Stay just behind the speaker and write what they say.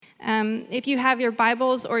If you have your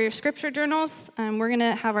Bibles or your scripture journals, we're going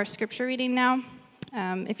to have our scripture reading now.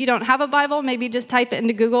 If you don't have a Bible, maybe just type it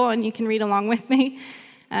into Google and you can read along with me.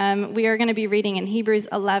 We are going to be reading in Hebrews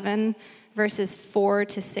 11, verses 4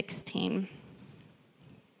 to 16.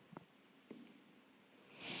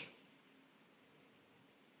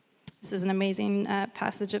 This is an amazing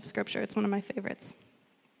passage of scripture. It's one of my favorites.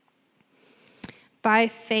 By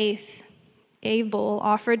faith, Abel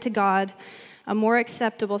offered to God a more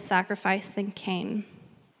acceptable sacrifice than Cain,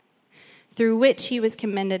 through which he was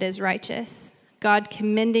commended as righteous, God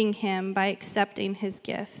commending him by accepting his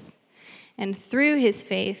gifts. And through his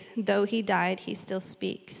faith, though he died, he still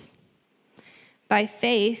speaks. By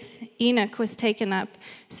faith, Enoch was taken up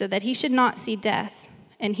so that he should not see death,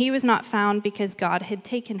 and he was not found because God had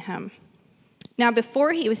taken him. Now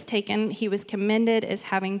before he was taken, he was commended as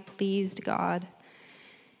having pleased God.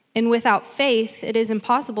 And without faith, it is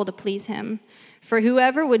impossible to please him. For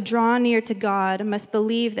whoever would draw near to God must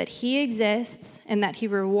believe that he exists and that he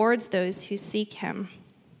rewards those who seek him.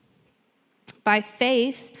 By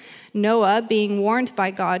faith, Noah, being warned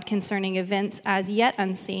by God concerning events as yet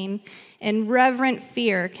unseen, in reverent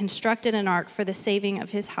fear constructed an ark for the saving of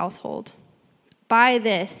his household. By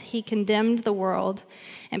this, he condemned the world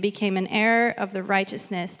and became an heir of the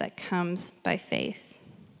righteousness that comes by faith.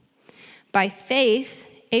 By faith,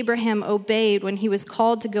 Abraham obeyed when he was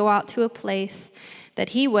called to go out to a place that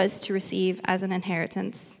he was to receive as an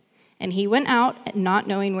inheritance. And he went out not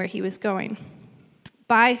knowing where he was going.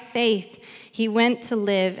 By faith, he went to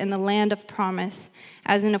live in the land of promise,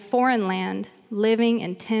 as in a foreign land, living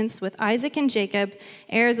in tents with Isaac and Jacob,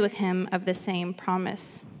 heirs with him of the same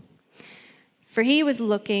promise. For he was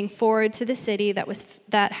looking forward to the city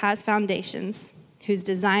that has foundations, whose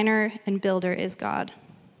designer and builder is God.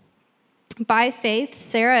 By faith,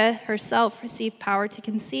 Sarah herself received power to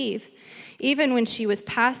conceive, even when she was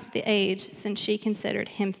past the age, since she considered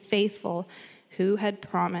him faithful who had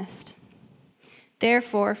promised.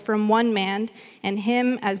 Therefore, from one man, and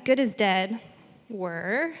him as good as dead,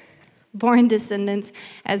 were born descendants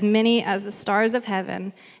as many as the stars of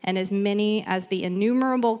heaven, and as many as the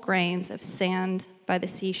innumerable grains of sand by the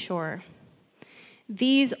seashore.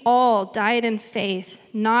 These all died in faith,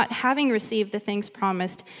 not having received the things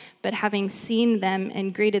promised, but having seen them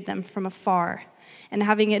and greeted them from afar, and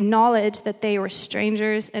having acknowledged that they were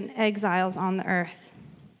strangers and exiles on the earth.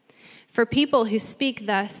 For people who speak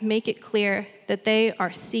thus make it clear that they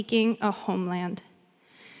are seeking a homeland.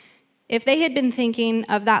 If they had been thinking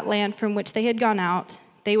of that land from which they had gone out,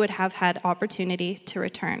 they would have had opportunity to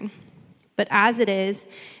return. But as it is,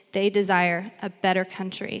 they desire a better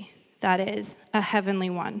country, that is, a heavenly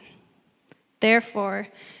one. Therefore,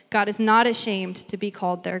 God is not ashamed to be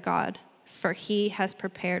called their God, for he has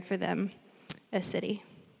prepared for them a city.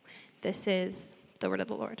 This is the word of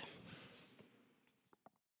the Lord.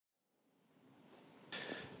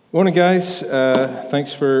 Morning, guys.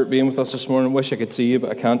 Thanks for being with us this morning. Wish I could see you, but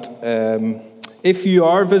I can't. If you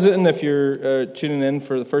are visiting, if you're tuning in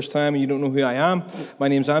for the first time and you don't know who I am, my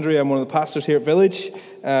name's Andrew. I'm one of the pastors here at Village.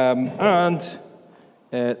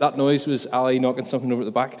 That noise was Ali knocking something over at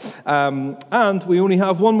the back. And we only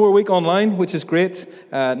have one more week online, which is great,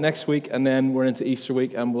 next week, and then we're into Easter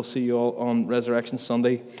week, and we'll see you all on Resurrection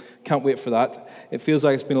Sunday. Can't wait for that. It feels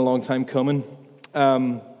like it's been a long time coming.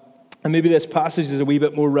 And maybe this passage is a wee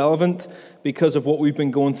bit more relevant because of what we've been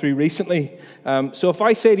going through recently. So if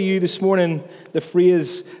I say to you this morning the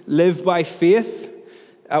phrase, live by faith,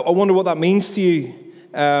 I wonder what that means to you.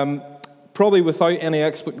 Probably without any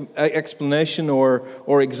explanation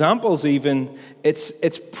or examples even,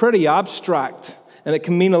 it's pretty abstract, and it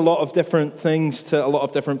can mean a lot of different things to a lot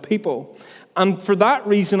of different people. And for that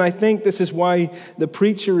reason, I think this is why the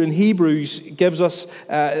preacher in Hebrews gives us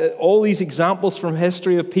all these examples from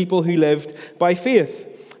history of people who lived by faith.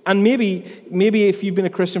 And maybe if you've been a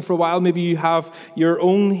Christian for a while, maybe you have your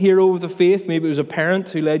own hero of the faith. Maybe it was a parent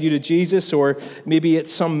who led you to Jesus, or maybe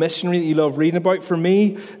it's some missionary that you love reading about. For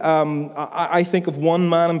me, I think of one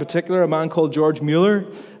man in particular, a man called George Mueller.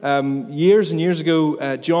 Years and years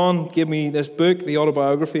ago, John gave me this book, the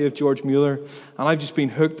autobiography of George Mueller, and I've just been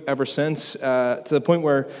hooked ever since, to the point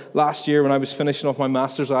where last year when I was finishing off my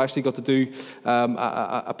master's, I actually got to do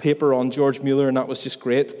a paper on George Mueller, and that was just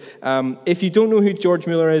great. If you don't know who George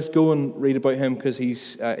Mueller is, go and read about him, because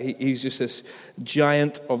he's just this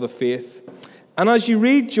giant of the faith. And as you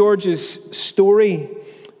read George's story,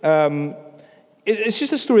 it's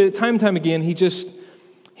just a story that time and time again he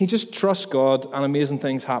he just trusts God and amazing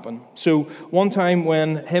things happen. So one time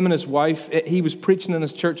when him and his wife, he was preaching in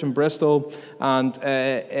his church in Bristol and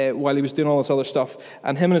while he was doing all this other stuff,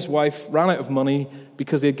 and him and his wife ran out of money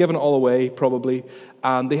because they had given it all away probably,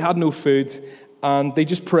 and they had no food, and they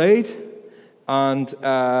just prayed, and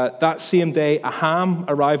that same day a ham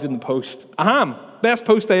arrived in the post. A ham! Best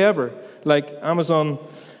post day ever. Like Amazon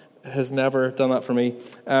has never done that for me.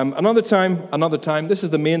 Another time, this is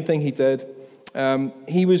the main thing he did.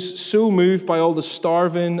 He was so moved by all the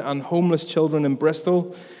starving and homeless children in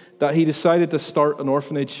Bristol that he decided to start an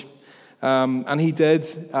orphanage. And he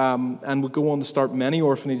did, and would go on to start many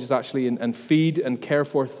orphanages actually, and feed and care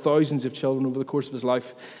for thousands of children over the course of his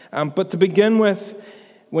life. But to begin with,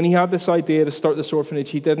 when he had this idea to start this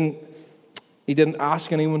orphanage, he didn't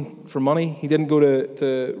ask anyone for money. He didn't go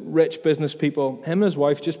to rich business people. Him and his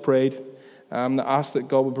wife just prayed, that asked that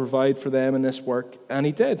God would provide for them in this work. And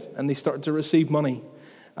he did. And they started to receive money.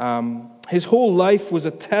 His whole life was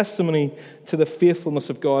a testimony to the faithfulness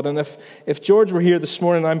of God. And if George were here this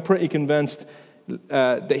morning, I'm pretty convinced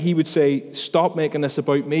that he would say, stop making this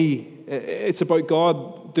about me. It's about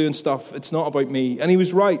God doing stuff. It's not about me. And he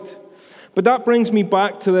was right. But that brings me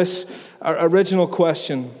back to this original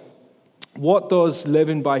question. What does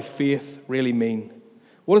living by faith really mean?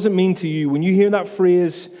 What does it mean to you? When you hear that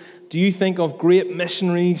phrase, do you think of great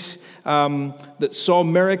missionaries that saw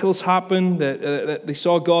miracles happen, that they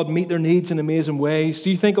saw God meet their needs in amazing ways? Do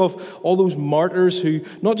you think of all those martyrs who,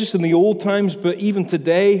 not just in the old times, but even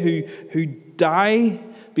today, who die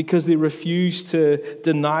because they refuse to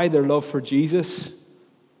deny their love for Jesus?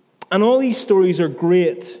 And all these stories are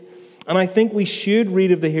great. And I think we should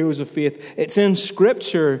read of the heroes of faith. It's in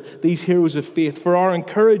Scripture, these heroes of faith, for our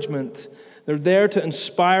encouragement. They're there to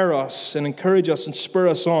inspire us and encourage us and spur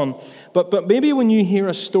us on. But maybe when you hear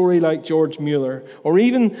a story like George Mueller, or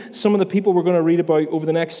even some of the people we're going to read about over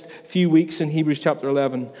the next few weeks in Hebrews chapter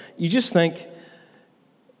 11, you just think,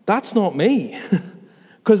 that's not me.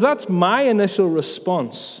 Because that's my initial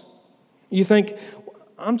response. You think,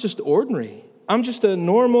 I'm just ordinary. I'm just a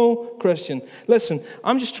normal Christian. Listen,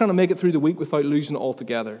 I'm just trying to make it through the week without losing it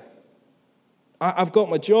altogether. I've got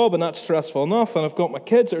my job, and that's stressful enough, and I've got my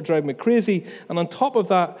kids that are driving me crazy, and on top of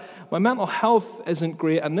that, my mental health isn't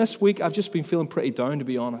great, and this week I've just been feeling pretty down, to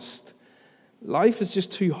be honest. Life is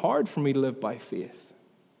just too hard for me to live by faith.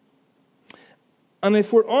 And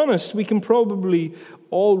if we're honest, we can probably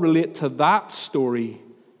all relate to that story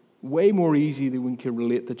way more easy than we can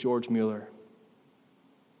relate to George Mueller.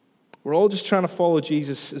 We're all just trying to follow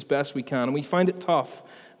Jesus as best we can, and we find it tough.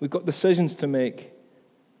 We've got decisions to make,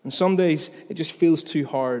 and some days it just feels too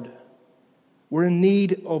hard. We're in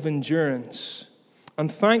need of endurance,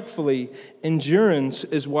 and thankfully, endurance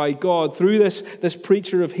is why God, through this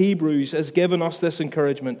preacher of Hebrews, has given us this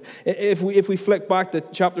encouragement. If we flick back to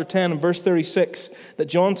chapter 10 and verse 36 that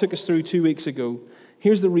John took us through 2 weeks ago,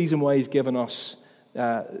 here's the reason why he's given us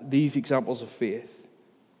these examples of faith.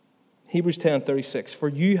 Hebrews 10:36, for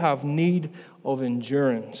you have need of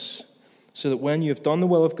endurance, so that when you have done the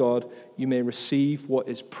will of God, you may receive what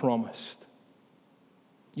is promised.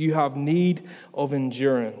 You have need of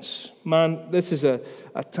endurance. Man, this is a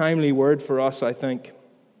timely word for us, I think.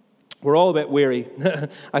 We're all a bit weary.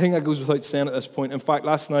 I think that goes without saying at this point. In fact,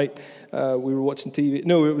 last night we were watching TV.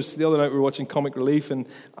 No, it was the other night we were watching Comic Relief, and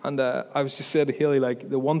I was just saying to Haley, like,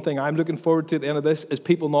 the one thing I'm looking forward to at the end of this is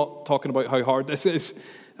people not talking about how hard this is.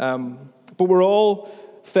 But we're all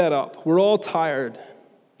fed up. We're all tired.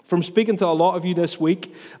 From speaking to a lot of you this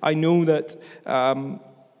week, I know that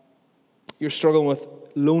you're struggling with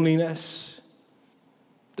loneliness,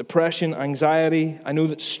 depression, anxiety. I know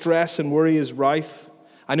that stress and worry is rife.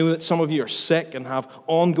 I know that some of you are sick and have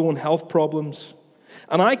ongoing health problems.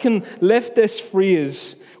 And I can lift this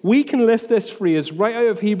phrase, we can lift this phrase right out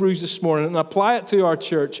of Hebrews this morning and apply it to our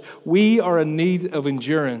church. We are in need of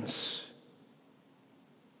endurance.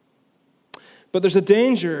 But there's a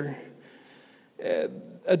danger,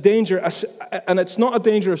 and it's not a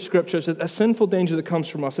danger of Scripture, it's a sinful danger that comes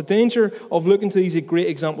from us, a danger of looking to these great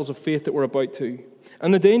examples of faith that we're about to.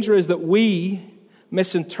 And the danger is that we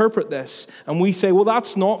misinterpret this, and we say, well,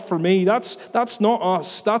 that's not for me, that's not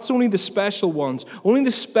us, that's only the special ones, only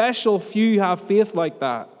the special few have faith like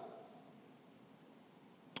that.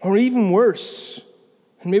 Or even worse,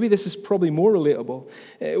 and maybe this is probably more relatable.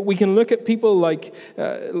 We can look at people like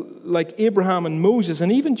Abraham and Moses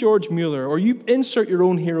and even George Mueller, or you insert your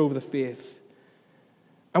own hero of the faith.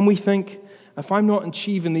 And we think, if I'm not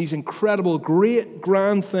achieving these incredible, great,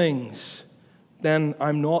 grand things, then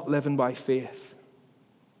I'm not living by faith.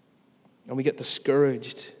 And we get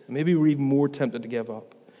discouraged. And maybe we're even more tempted to give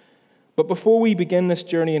up. But before we begin this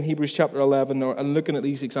journey in Hebrews chapter 11 and looking at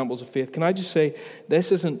these examples of faith, can I just say,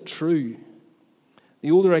 this isn't true.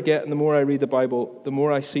 The older I get and the more I read the Bible, the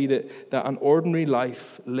more I see that an ordinary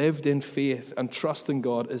life lived in faith and trust in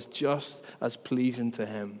God is just as pleasing to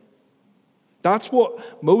Him. That's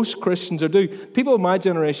what most Christians are doing. People of my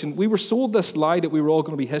generation, we were sold this lie that we were all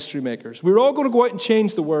going to be history makers. We were all going to go out and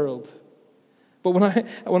change the world. But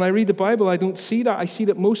when I read the Bible, I don't see that. I see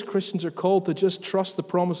that most Christians are called to just trust the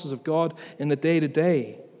promises of God in the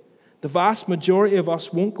day-to-day. The vast majority of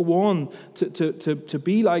us won't go on to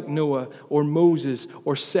be like Noah or Moses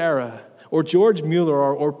or Sarah or George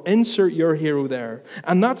Mueller or insert your hero there.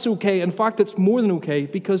 And that's okay. In fact, it's more than okay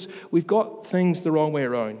because we've got things the wrong way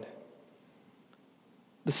around.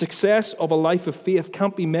 The success of a life of faith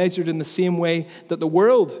can't be measured in the same way that the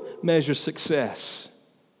world measures success.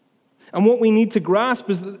 And what we need to grasp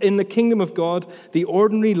is that in the kingdom of God, the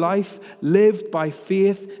ordinary life lived by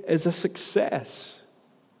faith is a success.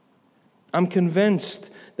 I'm convinced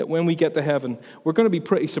that when we get to heaven, we're going to be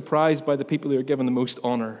pretty surprised by the people who are given the most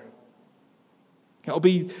honor. It'll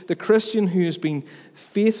be the Christian who has been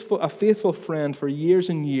a faithful friend for years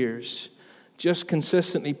and years, just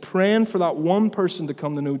consistently praying for that one person to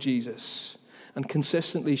come to know Jesus and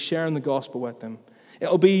consistently sharing the gospel with them.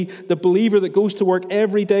 It'll be the believer that goes to work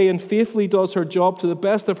every day and faithfully does her job to the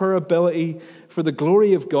best of her ability for the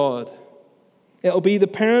glory of God. It'll be the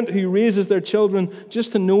parent who raises their children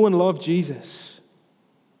just to know and love Jesus.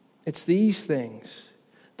 It's these things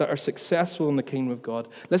that are successful in the kingdom of God.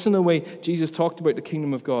 Listen to the way Jesus talked about the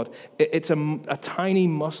kingdom of God. It's a tiny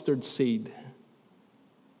mustard seed.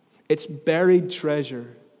 It's buried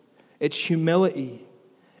treasure. It's humility.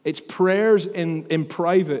 It's prayers in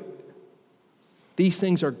private. These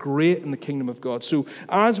things are great in the kingdom of God. So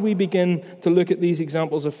as we begin to look at these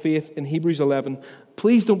examples of faith in Hebrews 11,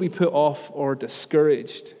 please don't be put off or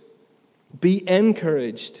discouraged. Be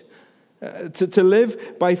encouraged. To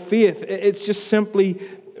live by faith, it's just simply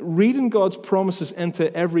reading God's promises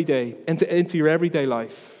into your everyday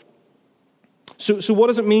life. So what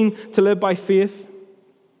does it mean to live by faith?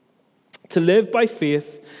 To live by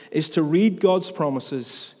faith is to read God's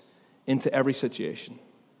promises into every situation.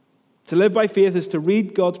 To live by faith is to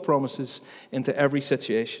read God's promises into every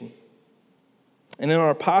situation. And in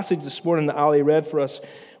our passage this morning that Ali read for us,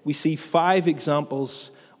 we see 5 examples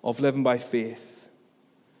of living by faith.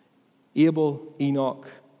 Abel, Enoch,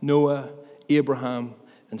 Noah, Abraham,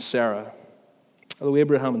 and Sarah. Although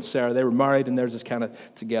Abraham and Sarah, they were married and they're just kind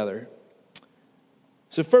of together.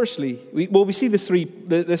 So firstly, we see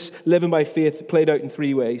this living by faith played out in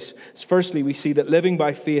 3 ways. Firstly, we see that living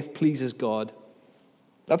by faith pleases God.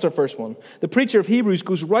 That's our first one. The preacher of Hebrews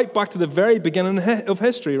goes right back to the very beginning of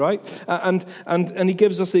history, right? And he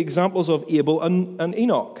gives us the examples of Abel and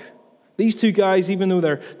Enoch. These 2 guys, even though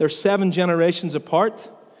they're 7 generations apart,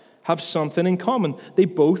 have something in common. They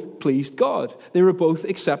both pleased God. They were both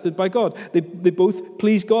accepted by God. They both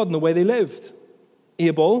pleased God in the way they lived.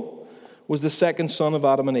 Abel was the second son of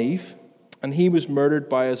Adam and Eve, and he was murdered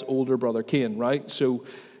by his older brother Cain, right? So,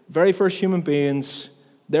 very first human beings,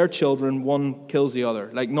 their children, one kills the other.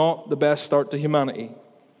 Like, not the best start to humanity.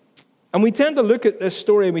 And we tend to look at this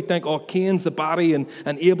story and we think, oh, Cain's the baddie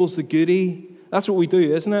and Abel's the goodie. That's what we do,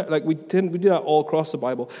 isn't it? Like, we do that all across the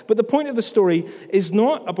Bible. But the point of the story is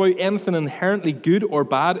not about anything inherently good or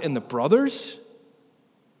bad in the brothers.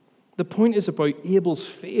 The point is about Abel's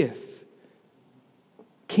faith.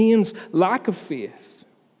 Cain's lack of faith.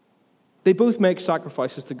 They both make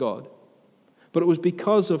sacrifices to God. But it was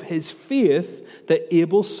because of his faith that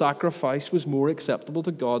Abel's sacrifice was more acceptable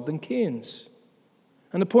to God than Cain's.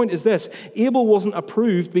 And the point is this: Abel wasn't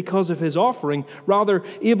approved because of his offering. Rather,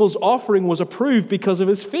 Abel's offering was approved because of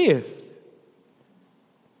his faith.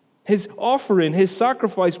 His offering, his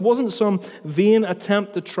sacrifice, wasn't some vain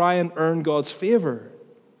attempt to try and earn God's favor.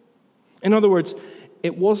 In other words,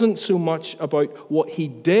 it wasn't so much about what he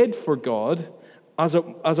did for God as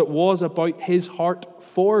it was about his heart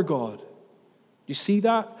for God. You see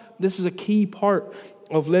that? This is a key part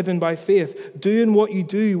of living by faith. Doing what you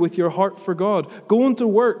do with your heart for God. Going to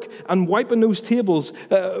work and wiping those tables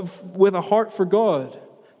with a heart for God.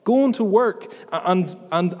 Going to work and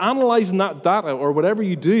analyzing that data or whatever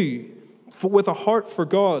you do with a heart for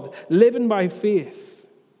God. Living by faith.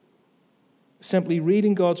 Simply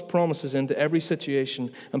reading God's promises into every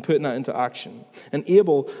situation and putting that into action. And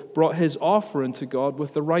Abel brought his offering to God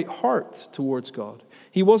with the right heart towards God.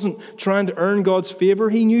 He wasn't trying to earn God's favor.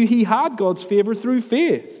 He knew he had God's favor through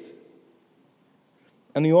faith.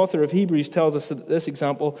 And the author of Hebrews tells us that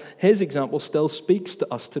his example still speaks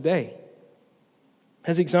to us today.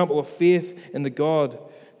 His example of faith in the God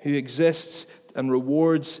who exists and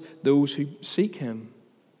rewards those who seek him.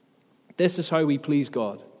 This is how we please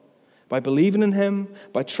God, by believing in him,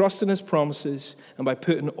 by trusting his promises, and by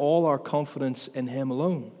putting all our confidence in him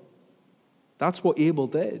alone. That's what Abel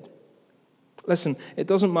did. Listen, it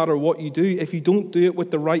doesn't matter what you do. If you don't do it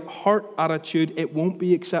with the right heart attitude, it won't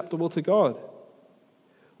be acceptable to God.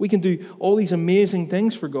 We can do all these amazing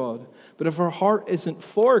things for God, but if our heart isn't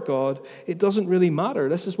for God, it doesn't really matter.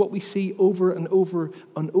 This is what we see over and over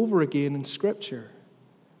and over again in Scripture.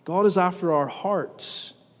 God is after our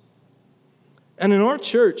hearts. And in our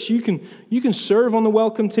church, you can serve on the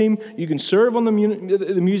welcome team, you can serve on the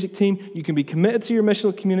music team, you can be committed to your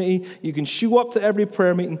missional community, you can show up to every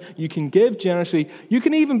prayer meeting, you can give generously, you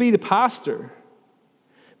can even be the pastor.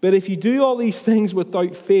 But if you do all these things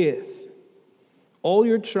without faith, all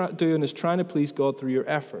you're doing is trying to please God through your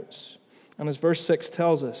efforts. And as verse 6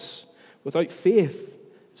 tells us, without faith,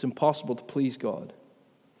 it's impossible to please God.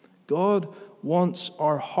 God wants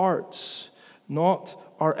our hearts, not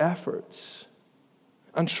our efforts.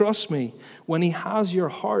 And trust me, when he has your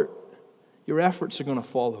heart, your efforts are going to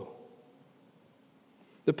follow.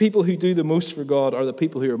 The people who do the most for God are the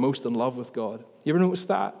people who are most in love with God. You ever notice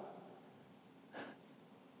that?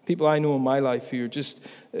 People I know in my life who are just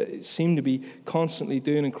seem to be constantly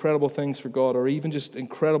doing incredible things for God, or even just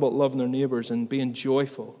incredible at loving their neighbors and being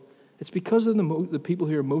joyful. It's because of the people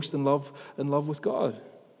who are most in love with God.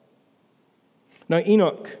 Now,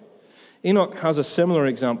 Enoch has a similar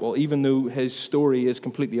example, even though his story is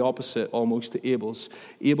completely opposite almost to Abel's.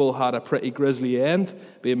 Abel had a pretty grisly end,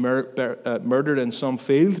 being murdered in some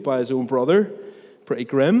field by his own brother. Pretty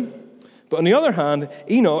grim. But on the other hand,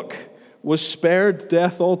 Enoch was spared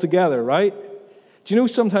death altogether, right? Do you know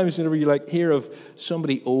sometimes whenever you hear of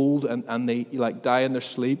somebody old and they die in their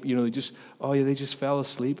sleep, they just fell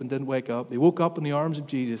asleep and didn't wake up. They woke up in the arms of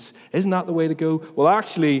Jesus. Isn't that the way to go? Well,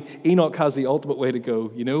 actually, Enoch has the ultimate way to go.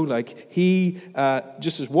 He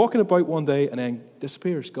just is walking about one day and then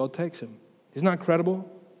disappears. God takes him. Isn't that incredible?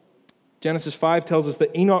 Genesis 5 tells us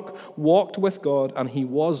that Enoch walked with God and he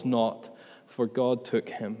was not, for God took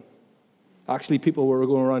him. Actually, people were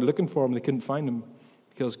going around looking for him. They couldn't find him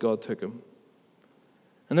because God took him.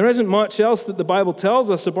 And there isn't much else that the Bible tells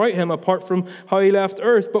us about him apart from how he left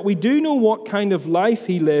earth. But we do know what kind of life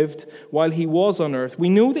he lived while he was on earth. We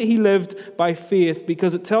know that he lived by faith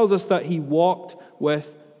because it tells us that he walked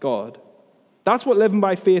with God. That's what living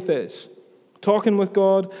by faith is. Talking with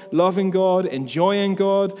God, loving God, enjoying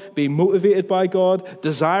God, being motivated by God,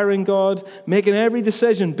 desiring God, making every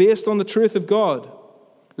decision based on the truth of God.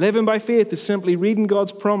 Living by faith is simply reading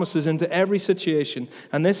God's promises into every situation.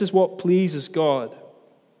 And this is what pleases God.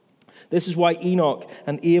 This is why Enoch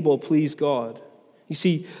and Abel please God. You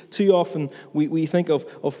see, too often we think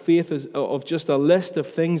of faith as of just a list of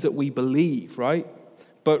things that we believe, right?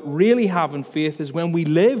 But really having faith is when we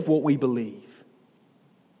live what we believe.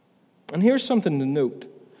 And here's something to note.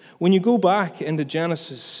 When you go back into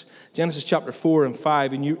Genesis chapter 4 and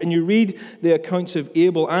 5, and you read the accounts of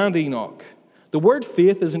Abel and Enoch, the word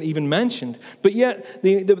faith isn't even mentioned. But yet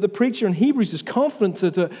the preacher in Hebrews is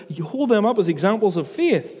confident to hold them up as examples of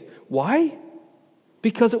faith. Why?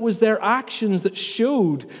 Because it was their actions that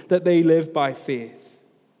showed that they lived by faith.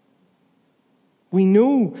 We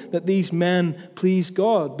know that these men please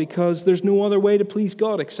God because there's no other way to please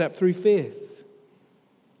God except through faith.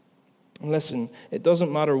 And listen, it doesn't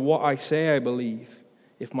matter what I say I believe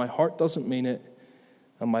if my heart doesn't mean it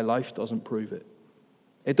and my life doesn't prove it.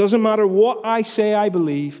 It doesn't matter what I say I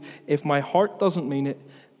believe if my heart doesn't mean it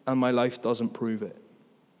and my life doesn't prove it.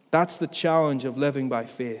 That's the challenge of living by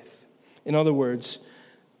faith. In other words,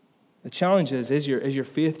 the challenge is your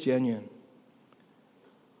faith genuine?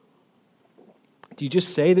 Do you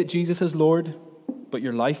just say that Jesus is Lord, but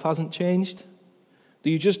your life hasn't changed?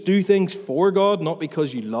 Do you just do things for God, not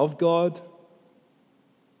because you love God?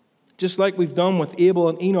 Just like we've done with Abel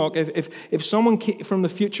and Enoch, if someone from the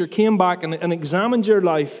future came back and examined your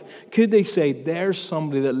life, could they say, there's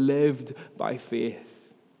somebody that lived by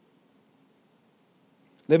faith?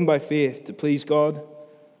 Living by faith to please God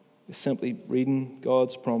is simply reading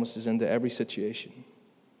God's promises into every situation.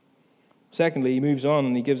 Secondly, he moves on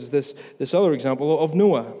and he gives us this other example of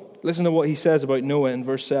Noah. Listen to what he says about Noah in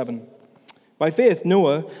verse 7. By faith,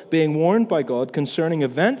 Noah, being warned by God concerning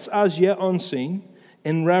events as yet unseen,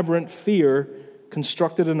 in reverent fear,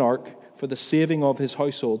 constructed an ark for the saving of his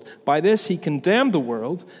household. By this he condemned the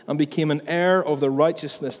world and became an heir of the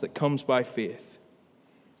righteousness that comes by faith.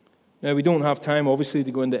 Now, we don't have time, obviously,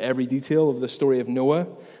 to go into every detail of the story of Noah,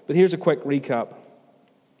 but here's a quick recap.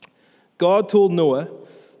 God told Noah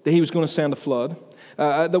that he was going to send a flood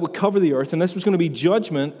that would cover the earth, and this was going to be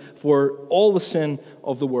judgment for all the sin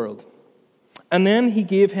of the world. And then he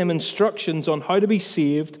gave him instructions on how to be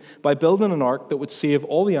saved by building an ark that would save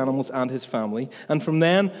all the animals and his family. And from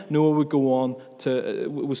then, Noah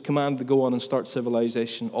was commanded to go on and start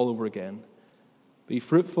civilization all over again. Be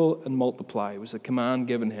fruitful and multiply was a command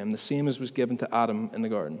given him, the same as was given to Adam in the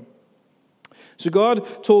garden. So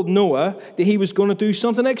God told Noah that he was going to do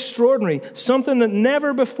something extraordinary, something that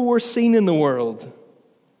never before seen in the world.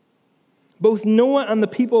 Both Noah and the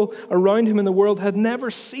people around him in the world had never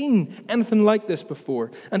seen anything like this before.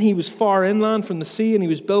 And he was far inland from the sea, and he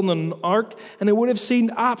was building an ark, and it would have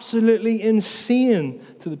seemed absolutely insane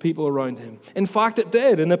to the people around him. In fact, it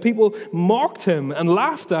did, and the people mocked him and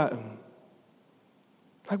laughed at him.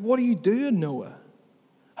 Like, what are you doing, Noah?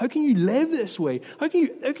 How can you live this way? How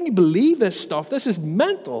can you believe this stuff? This is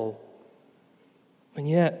mental. And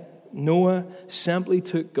yet, Noah simply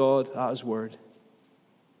took God at his word.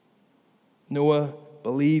 Noah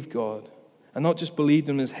believed God. And not just believed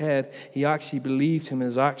him in his head, he actually believed him in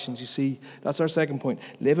his actions. You see, that's our second point.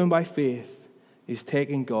 Living by faith is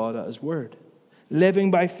taking God at his word.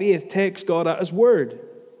 Living by faith takes God at his word.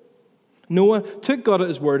 Noah took God at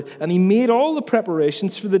his word, and he made all the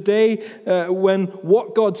preparations for the day when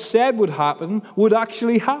what God said would happen would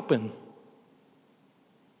actually happen.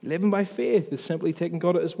 Living by faith is simply taking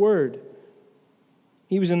God at his word.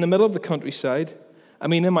 He was in the middle of the countryside. I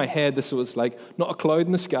mean, in my head, this was like not a cloud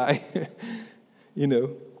in the sky, you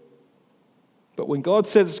know. But when God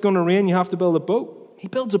says it's going to rain, you have to build a boat. He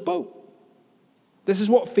builds a boat. This is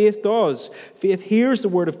what faith does. Faith hears the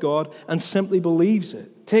word of God and simply believes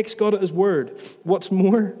it. Takes God at his word. What's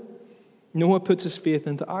more, Noah puts his faith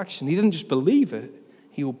into action. He didn't just believe it,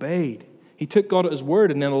 he obeyed. He took God at his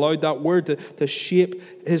word and then allowed that word to shape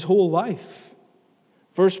his whole life.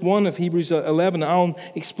 Verse 1 of Hebrews 11, Alan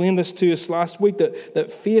explained this to us last week,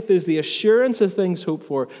 that faith is the assurance of things hoped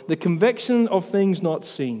for, the conviction of things not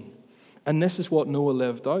seen. And this is what Noah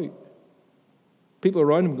lived out. People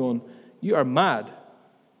around him going, you are mad.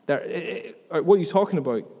 What are you talking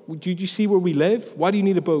about? Do you see where we live? Why do you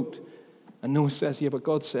need a boat? And Noah says, yeah, but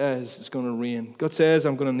God says it's going to rain. God says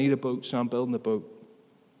I'm going to need a boat, so I'm building a boat.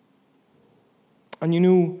 And you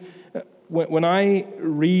know, when I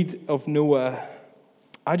read of Noah,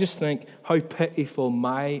 I just think how pitiful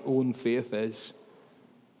my own faith is.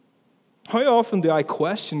 How often do I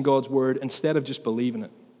question God's word instead of just believing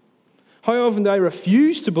it? How often do I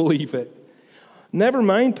refuse to believe it? Never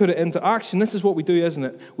mind put it into action. This is what we do, isn't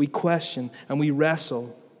it? We question and we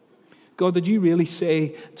wrestle. God, did you really say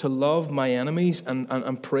to love my enemies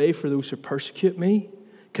and pray for those who persecute me?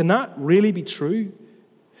 Can that really be true?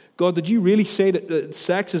 God, did you really say that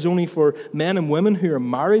sex is only for men and women who are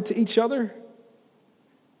married to each other?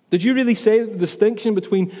 Did you really say that the distinction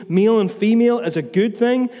between male and female is a good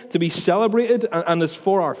thing to be celebrated and is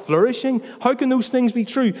for our flourishing? How can those things be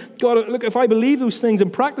true? God, look, if I believe those things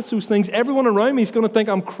and practice those things, everyone around me is going to think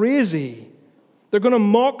I'm crazy. They're going to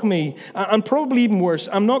mock me. And probably even worse,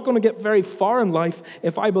 I'm not going to get very far in life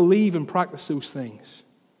if I believe and practice those things.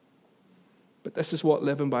 But this is what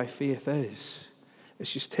living by faith is.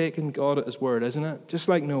 It's just taking God at his word, isn't it? Just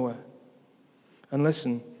like Noah. And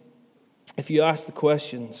listen, if you ask these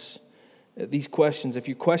questions, if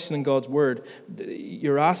you're questioning God's word,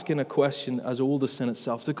 you're asking a question as old as sin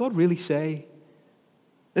itself. Did God really say?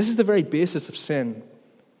 This is the very basis of sin.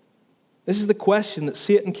 This is the question that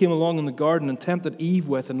Satan came along in the garden and tempted Eve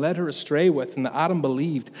with and led her astray with, and that Adam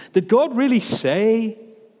believed. Did God really say?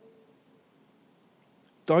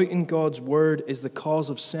 Doubting God's word is the cause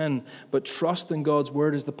of sin, but trusting God's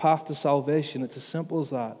word is the path to salvation. It's as simple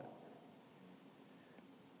as that.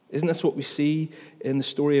 Isn't this what we see in the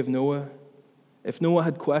story of Noah? If Noah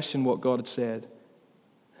had questioned what God had said,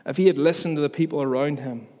 if he had listened to the people around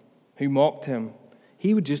him who mocked him,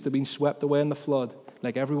 he would just have been swept away in the flood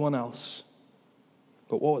like everyone else.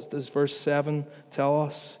 But what does verse 7 tell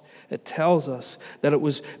us? It tells us that it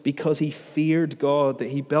was because he feared God that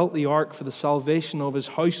he built the ark for the salvation of his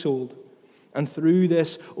household. And through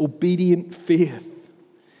this obedient faith,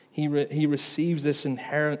 he receives this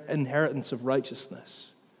inheritance of righteousness.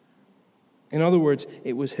 In other words,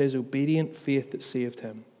 it was his obedient faith that saved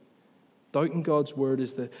him. Doubting God's word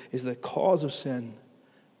is the cause of sin,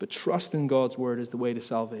 but trusting God's word is the way to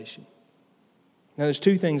salvation. Now, there's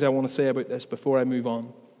two things I want to say about this before I move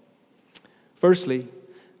on. Firstly,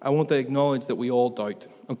 I want to acknowledge that we all doubt,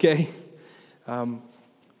 okay?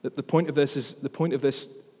 The point of this,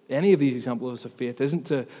 any of these examples of faith, isn't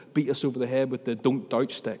to beat us over the head with the don't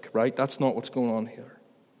doubt stick, right? That's not what's going on here.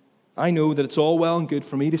 I know that it's all well and good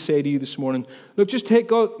for me to say to you this morning, look, just take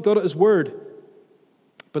God at his word.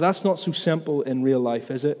 But that's not so simple in real life,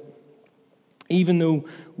 is it? Even though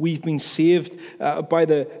we've been saved by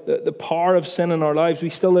the power of sin in our lives, we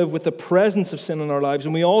still live with the presence of sin in our lives,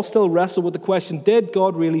 and we all still wrestle with the question, did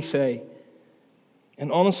God really say?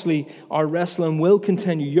 And honestly, our wrestling will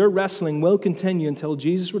continue. Your wrestling will continue until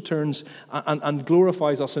Jesus returns and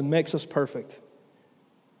glorifies us and makes us perfect.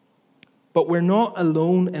 But we're not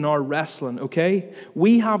alone in our wrestling, okay?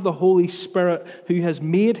 We have the Holy Spirit who has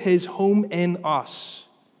made his home in us.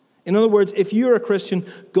 In other words, if you're a Christian,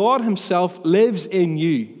 God himself lives in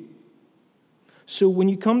you. So when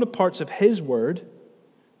you come to parts of his word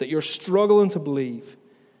that you're struggling to believe,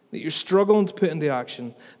 that you're struggling to put into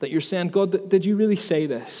action, that you're saying, God, did you really say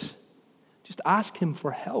this? Just ask him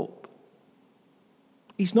for help.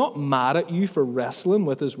 He's not mad at you for wrestling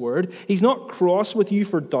with his word. He's not cross with you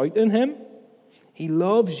for doubting him. He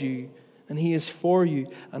loves you. And he is for you,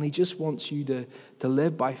 and he just wants you to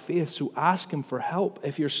live by faith. So ask him for help.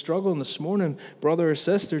 If you're struggling this morning, brother or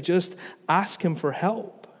sister, just ask him for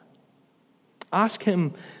help. Ask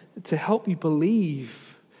him to help you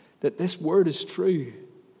believe that this word is true.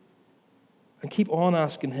 And keep on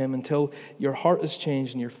asking him until your heart is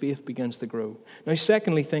changed and your faith begins to grow. Now,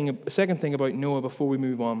 second thing about Noah before we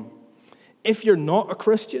move on. If you're not a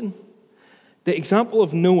Christian, the example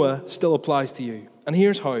of Noah still applies to you. And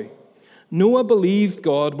here's how. Noah believed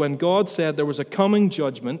God when God said there was a coming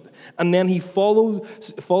judgment, and then he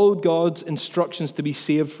followed God's instructions to be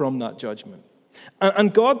saved from that judgment.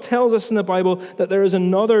 And God tells us in the Bible that there is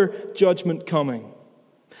another judgment coming.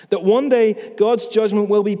 That one day God's judgment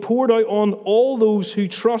will be poured out on all those who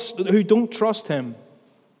don't trust him.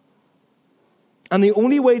 And the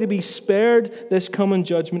only way to be spared this coming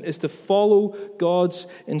judgment is to follow God's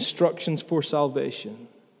instructions for salvation.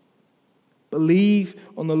 Believe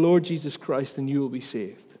on the Lord Jesus Christ and you will be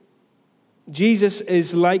saved. Jesus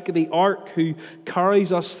is like the ark who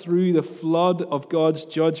carries us through the flood of God's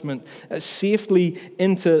judgment safely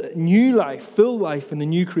into new life, full life in the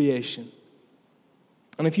new creation.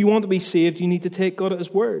 And if you want to be saved, you need to take God at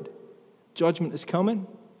his word. Judgment is coming,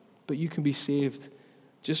 but you can be saved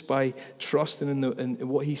just by trusting in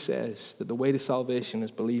what he says, that the way to salvation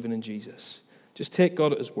is believing in Jesus. Just take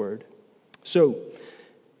God at his word. So,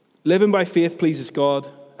 living by faith pleases God,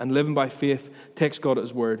 and living by faith takes God at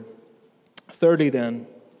his word. Thirdly then,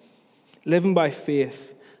 living by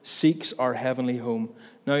faith seeks our heavenly home.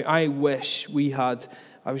 Now, I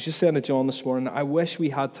was just saying to John this morning, I wish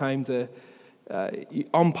we had time to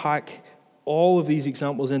unpack all of these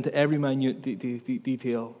examples into every minute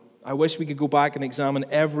detail. I wish we could go back and examine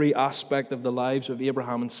every aspect of the lives of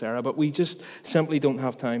Abraham and Sarah, but we just simply don't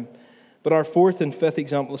have time. But our fourth and fifth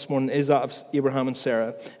example this morning is that of Abraham and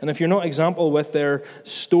Sarah. And if you're not example with their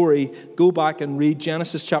story, go back and read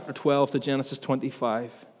Genesis chapter 12 to Genesis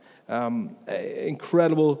 25.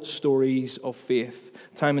 Incredible stories of faith,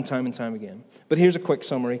 time and time and time again. But here's a quick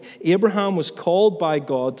summary. Abraham was called by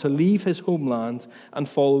God to leave his homeland and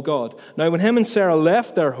follow God. Now, when him and Sarah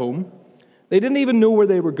left their home, they didn't even know where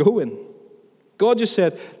they were going. God just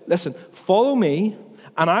said, listen, follow me,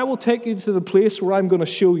 and I will take you to the place where I'm going to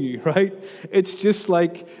show you, right? It's just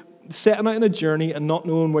like setting out on a journey and not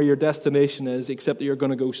knowing where your destination is, except that you're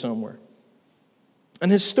going to go somewhere.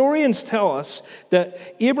 And historians tell us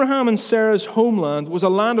that Abraham and Sarah's homeland was a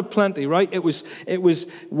land of plenty, right? It was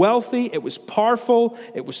wealthy, it was powerful,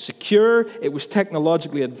 it was secure, it was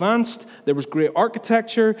technologically advanced, there was great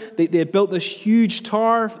architecture. They had built this huge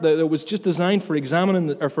tower that was just designed for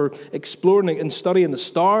for exploring and studying the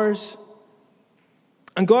stars.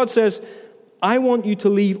 And God says, I want you to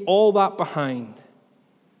leave all that behind.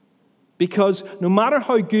 Because no matter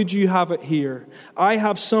how good you have it here, I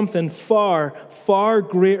have something far, far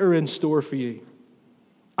greater in store for you.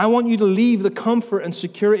 I want you to leave the comfort and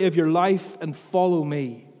security of your life and follow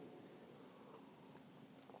me.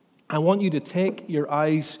 I want you to take your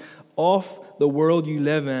eyes off the world you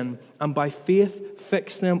live in and by faith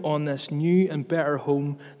fix them on this new and better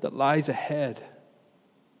home that lies ahead.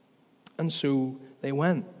 And so they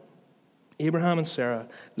went. Abraham and Sarah,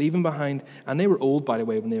 leaving behind, and they were old, by the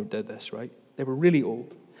way, when they did this, right? They were really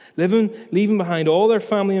old. Leaving behind all their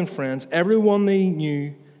family and friends, everyone they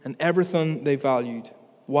knew, and everything they valued.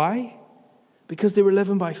 Why? Because they were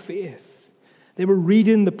living by faith. They were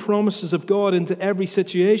reading the promises of God into every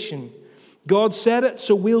situation. God said it,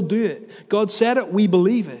 so we'll do it. God said it, we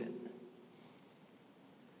believe it.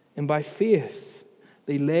 And by faith,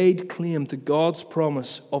 they laid claim to God's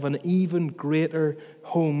promise of an even greater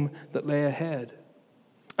home that lay ahead.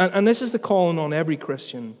 And this is the calling on every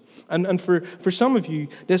Christian. And for some of you,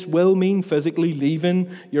 this will mean physically leaving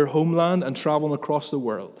your homeland and traveling across the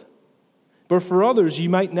world. But for others, you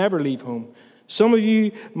might never leave home. Some of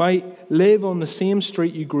you might live on the same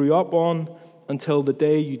street you grew up on until the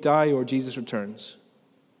day you die or Jesus returns.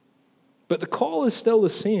 But the call is still the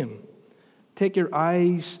same. Take your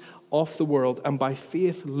eyes off the world and by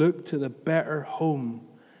faith look to the better home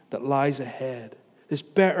that lies ahead. This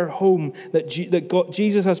better home that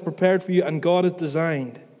Jesus has prepared for you and God has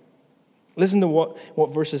designed. Listen to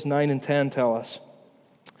what verses 9 and 10 tell us.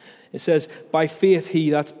 It says, by faith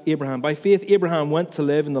that's Abraham, by faith Abraham went to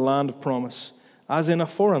live in the land of promise, as in a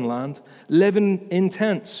foreign land, living in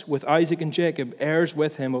tents with Isaac and Jacob, heirs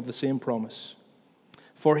with him of the same promise.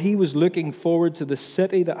 For he was looking forward to the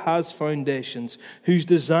city that has foundations, whose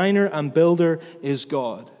designer and builder is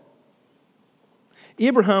God.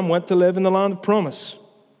 Abraham went to live in the land of promise.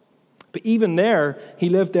 But even there, he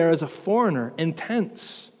lived there as a foreigner in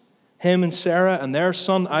tents. Him and Sarah and their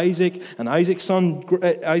son Isaac and Isaac's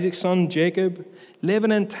son Jacob,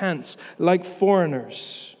 living in tents like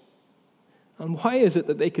foreigners. And why is it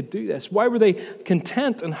that they could do this? Why were they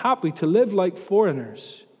content and happy to live like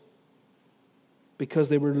foreigners? Because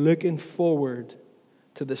they were looking forward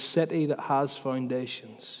to the city that has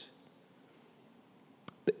foundations.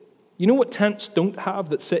 You know what tents don't have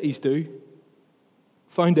that cities do?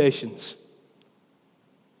 Foundations.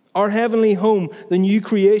 Our heavenly home, the new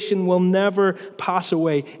creation, will never pass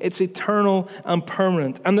away. It's eternal and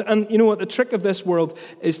permanent. And you know what? The trick of this world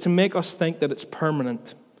is to make us think that it's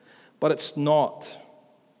permanent. But it's not.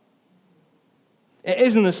 It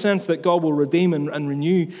is in the sense that God will redeem and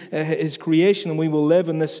renew his creation and we will live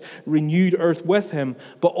in this renewed earth with him.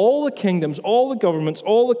 But all the kingdoms, all the governments,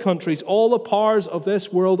 all the countries, all the powers of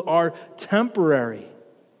this world are temporary.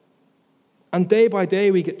 And day by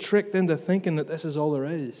day we get tricked into thinking that this is all there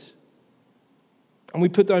is. And we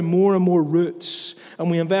put down more and more roots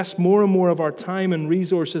and we invest more and more of our time and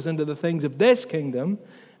resources into the things of this kingdom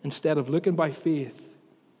instead of looking by faith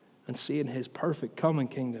and seeing his perfect coming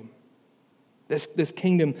kingdom. This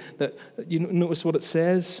kingdom that, you notice what it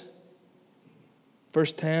says?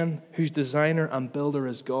 Verse 10, whose designer and builder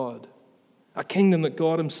is God. A kingdom that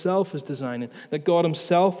God himself is designing, that God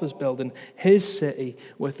himself is building, his city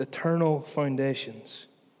with eternal foundations.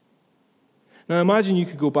 Now imagine you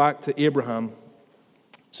could go back to Abraham,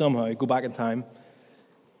 somehow, go back in time,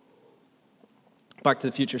 back to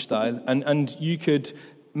the future style, and you could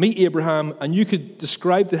meet Abraham and you could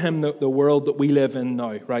describe to him the world that we live in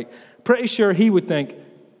now, right? Pretty sure he would think,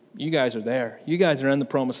 you guys are there. You guys are in the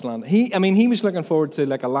promised land. He was looking forward to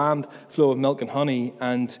like a land flow of milk and honey,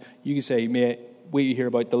 and you could say, mate, wait you hear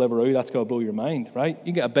about Deliveroo, that's going to blow your mind, right?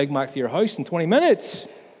 You get a Big Mac to your house in 20 minutes.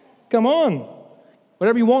 Come on.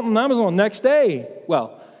 Whatever you want on Amazon next day.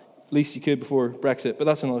 Well, at least you could before Brexit, but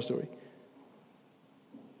that's another story.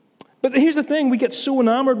 But here's the thing, we get so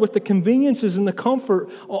enamored with the conveniences and the comfort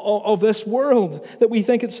of this world that we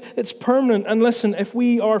think it's permanent. And listen, if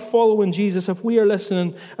we are following Jesus, if we are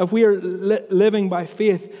listening, if we are living by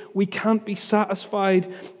faith, we can't be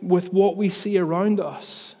satisfied with what we see around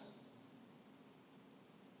us.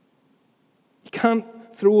 You can't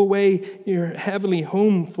throw away your heavenly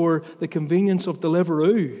home for the convenience of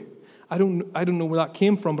Deliveroo. I don't know where that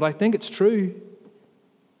came from, but I think it's true.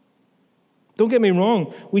 Don't get me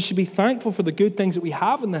wrong, we should be thankful for the good things that we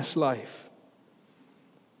have in this life.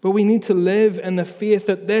 But we need to live in the faith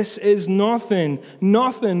that this is nothing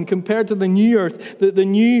compared to the new earth, the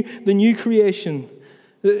new creation,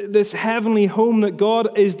 this heavenly home that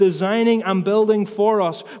God is designing and building for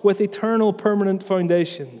us with eternal permanent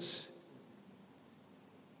foundations.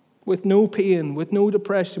 With no pain, with no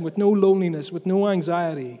depression, with no loneliness, with no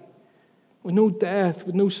anxiety, with no death,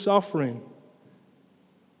 with no suffering.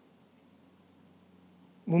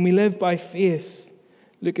 When we live by faith,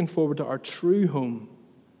 looking forward to our true home,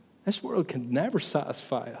 this world can never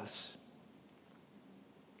satisfy us.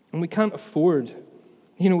 And we can't afford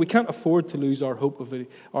to lose our hope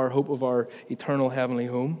of our eternal heavenly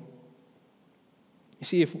home. You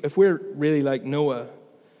see, if we're really like Noah,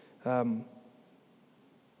 and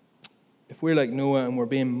we're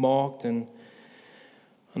being mocked and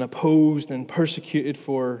opposed and persecuted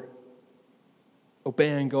for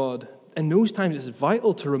obeying God, in those times, it's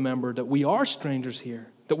vital to remember that we are strangers here,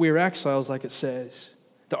 that we are exiles, like it says,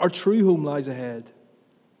 that our true home lies ahead.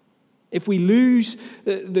 If we lose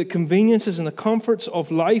the conveniences and the comforts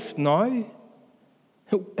of life now,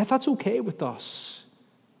 that's okay with us,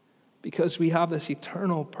 because we have this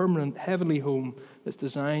eternal, permanent, heavenly home that's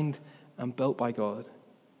designed and built by God.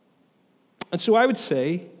 And so I would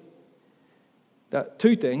say that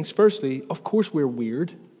two things. Firstly, of course we're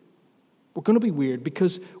weird. We're going to be weird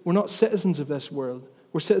because we're not citizens of this world.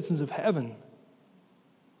 We're citizens of heaven.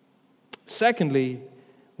 Secondly,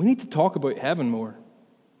 we need to talk about heaven more.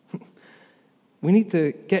 We need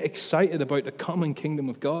to get excited about the coming kingdom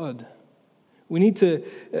of God. We need to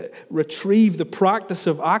retrieve the practice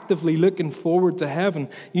of actively looking forward to heaven.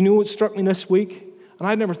 You know what struck me this week? And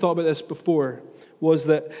I'd never thought about this before, was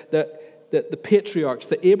that the patriarchs,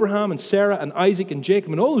 that Abraham and Sarah and Isaac and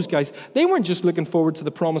Jacob and all those guys, they weren't just looking forward to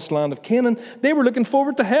the promised land of Canaan. They were looking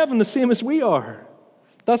forward to heaven the same as we are.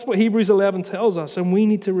 That's what Hebrews 11 tells us. And we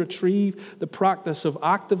need to retrieve the practice of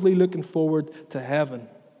actively looking forward to heaven.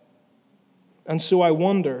 And so I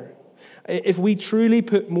wonder, if we truly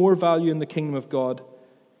put more value in the kingdom of God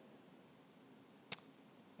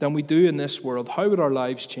than we do in this world, how would our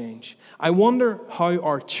lives change? I wonder how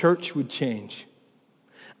our church would change.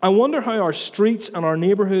 I wonder how our streets and our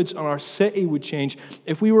neighborhoods and our city would change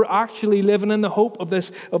if we were actually living in the hope of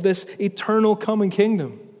this eternal coming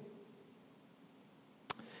kingdom.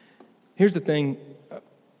 Here's the thing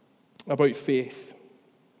about faith.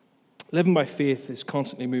 Living by faith is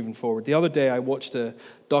constantly moving forward. The other day I watched a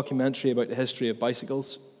documentary about the history of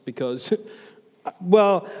bicycles because,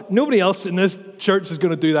 well, nobody else in this church is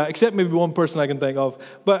going to do that except maybe one person I can think of.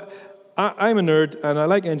 But I'm a nerd and I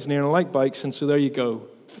like engineering, I like bikes, and so there you go.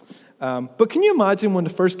 But can you imagine when the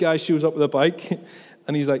first guy shows up with a bike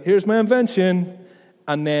and he's like, here's my invention,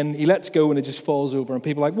 and then he lets go and it just falls over and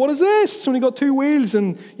people are like, what is this? It's only got 2 wheels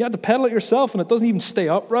and you have to pedal it yourself and it doesn't even stay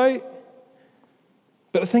upright.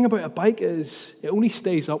 But the thing about a bike is it only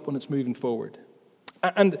stays up when it's moving forward.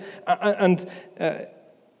 And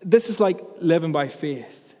this is like living by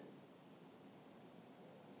faith.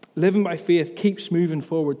 Living by faith keeps moving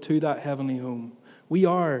forward to that heavenly home. We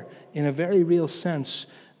are, in a very real sense,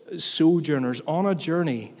 sojourners on a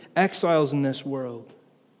journey, exiles in this world.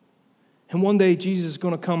 And one day Jesus is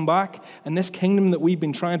going to come back, and this kingdom that we've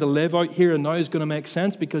been trying to live out here and now is going to make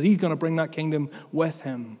sense because he's going to bring that kingdom with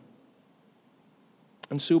him.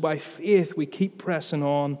 And so by faith, we keep pressing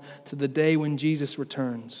on to the day when Jesus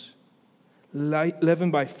returns.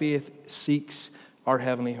 Living by faith seeks our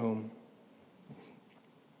heavenly home.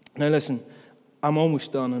 Now listen, I'm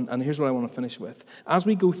almost done, and here's what I want to finish with. As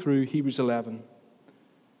we go through Hebrews 11,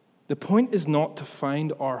 the point is not to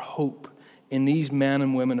find our hope in these men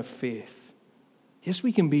and women of faith. Yes,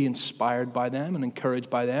 we can be inspired by them and encouraged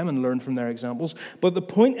by them and learn from their examples, but the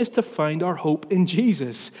point is to find our hope in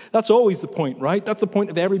Jesus. That's always the point, right? That's the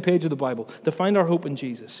point of every page of the Bible, to find our hope in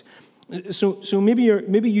Jesus. So maybe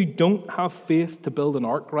you don't have faith to build an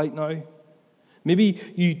ark right now. Maybe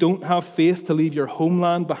you don't have faith to leave your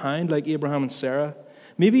homeland behind like Abraham and Sarah.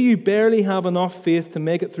 Maybe you barely have enough faith to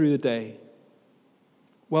make it through the day.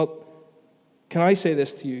 Well, can I say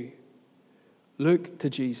this to you? Look to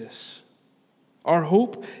Jesus. Our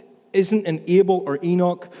hope isn't in Abel or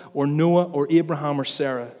Enoch or Noah or Abraham or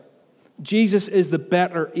Sarah. Jesus is the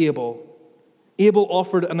better Abel. Abel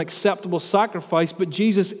offered an acceptable sacrifice, but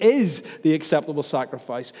Jesus is the acceptable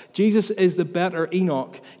sacrifice. Jesus is the better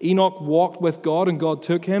Enoch. Enoch walked with God and God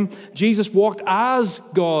took him. Jesus walked as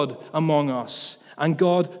God among us and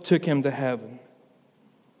God took him to heaven.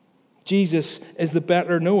 Jesus is the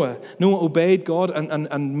better Noah. Noah obeyed God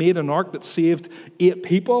and made an ark that saved 8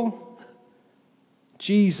 people.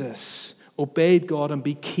 Jesus obeyed God and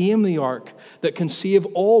became the ark that can save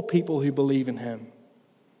all people who believe in him,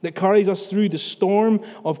 that carries us through the storm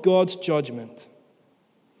of God's judgment.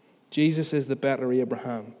 Jesus is the better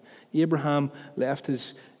Abraham. Abraham left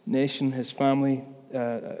his nation, his family,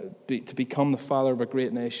 to become the father of a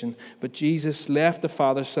great nation. But Jesus left the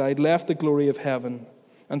father's side, left the glory of heaven,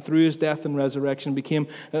 and through his death and resurrection became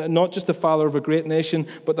not just the father of a great nation,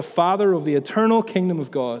 but the father of the eternal kingdom of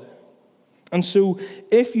God. And so,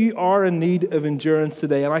 if you are in need of endurance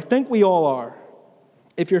today, and I think we all are,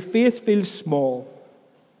 if your faith feels small,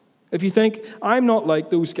 if you think, I'm not like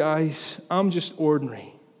those guys, I'm just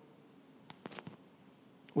ordinary.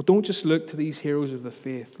 Well, don't just look to these heroes of the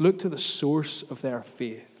faith. Look to the source of their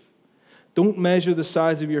faith. Don't measure the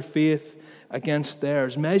size of your faith against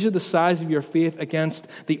theirs. Measure the size of your faith against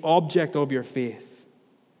the object of your faith.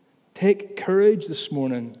 Take courage this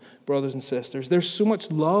morning, brothers and sisters. There's so much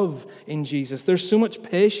love in Jesus. There's so much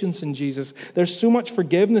patience in Jesus. There's so much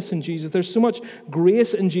forgiveness in Jesus. There's so much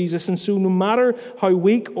grace in Jesus. And so no matter how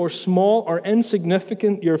weak or small or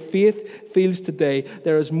insignificant your faith feels today,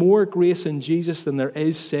 there is more grace in Jesus than there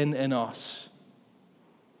is sin in us.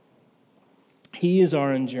 He is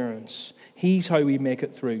our endurance. He's how we make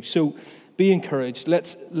it through. So be encouraged.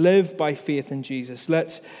 Let's live by faith in Jesus.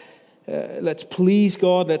 Let's please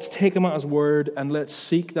God, let's take him at his word, and let's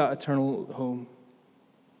seek that eternal home.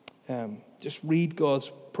 Just read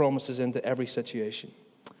God's promises into every situation.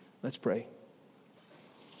 Let's pray.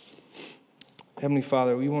 Heavenly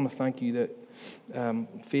Father, we want to thank you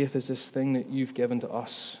that faith is this thing that you've given to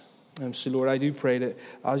us. So, Lord, I do pray that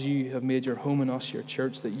as you have made your home in us, your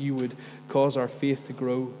church, that you would cause our faith to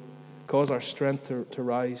grow, cause our strength to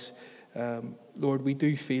rise. Lord, we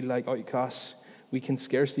do feel like outcasts. We can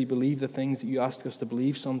scarcely believe the things that you ask us to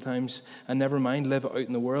believe sometimes, and never mind live it out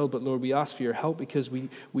in the world. But, Lord, we ask for your help because we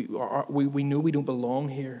know we don't belong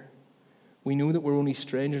here. We know that we're only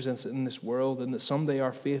strangers in this world, and that someday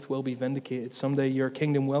our faith will be vindicated. Someday your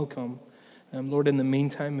kingdom will come. Lord, in the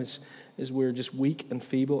meantime, as we're just weak and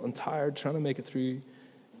feeble and tired, trying to make it through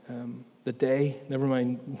the day, never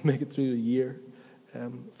mind make it through the year.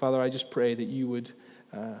 Father, I just pray that you would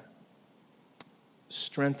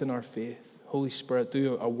strengthen our faith. Holy Spirit,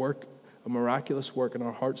 do a miraculous work in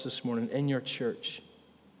our hearts this morning in your church.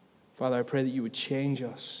 Father, I pray that you would change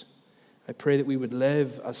us. I pray that we would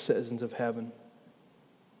live as citizens of heaven.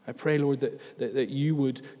 I pray, Lord, that you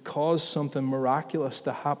would cause something miraculous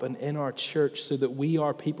to happen in our church so that we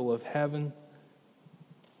are people of heaven.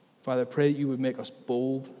 Father, I pray that you would make us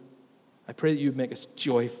bold. I pray that you would make us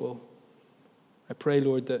joyful. I pray,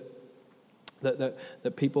 Lord,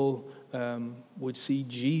 that people would see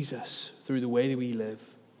Jesus through the way that we live.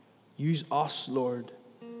 Use us, Lord,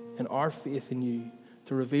 and our faith in you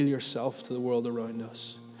to reveal yourself to the world around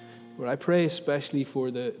us. Lord, I pray especially for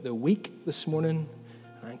the weak this morning.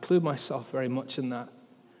 I include myself very much in that.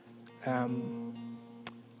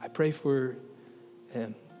 I pray for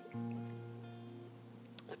the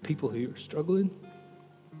people who are struggling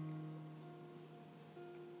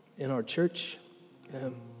in our church,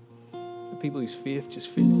 the people whose faith just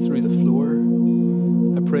feels through the floor.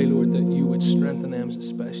 I pray, Lord, that you would strengthen them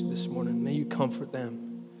especially this morning. May you comfort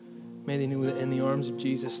them. May they know that in the arms of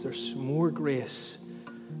Jesus there's more grace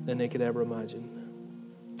than they could ever imagine.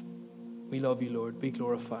 We love you, Lord. Be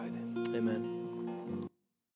glorified. Amen.